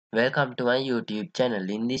Welcome to my YouTube channel.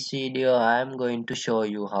 In this video, I am going to show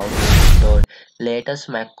you how to install latest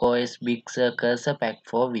macOS Big Sur cursor pack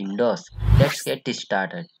for Windows. Let's get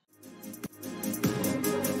started.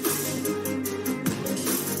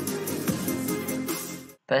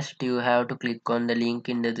 First, you have to click on the link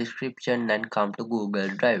in the description and come to Google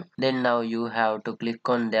Drive. Then now you have to click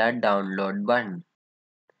on their download button.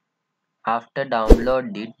 After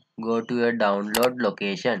download it, go to your download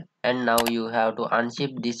location. And now you have to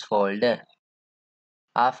unzip this folder.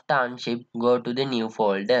 After unzip, go to the new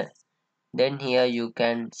folder. Then here you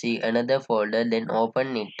can see another folder, then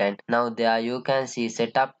open it, and now there you can see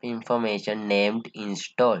setup information named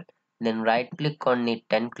install. Then right click on it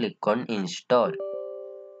and click on install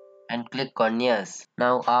and click on yes.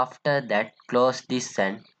 Now after that, close this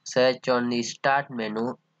and search on the start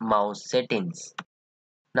menu mouse settings.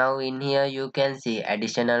 Now in here you can see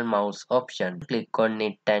additional mouse option. Click on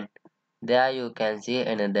it and there you can see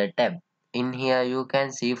another tab. In here you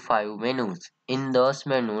can see 5 menus. In those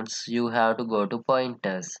menus you have to go to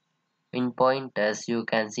pointers. In pointers you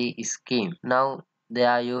can see scheme. Now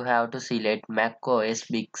there you have to select macOS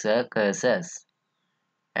Big Sur cursors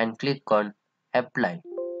and click on apply.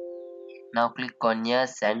 Now click on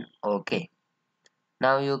yes and OK.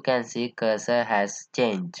 Now you can see cursor has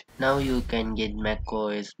changed. Now you can get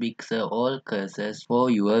macOS Big Sur all cursors for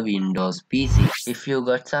your Windows PC. If you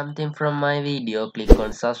got something from my video, click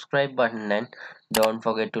on subscribe button and don't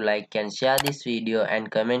forget to like and share this video and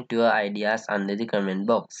comment your ideas under the comment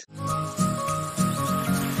box.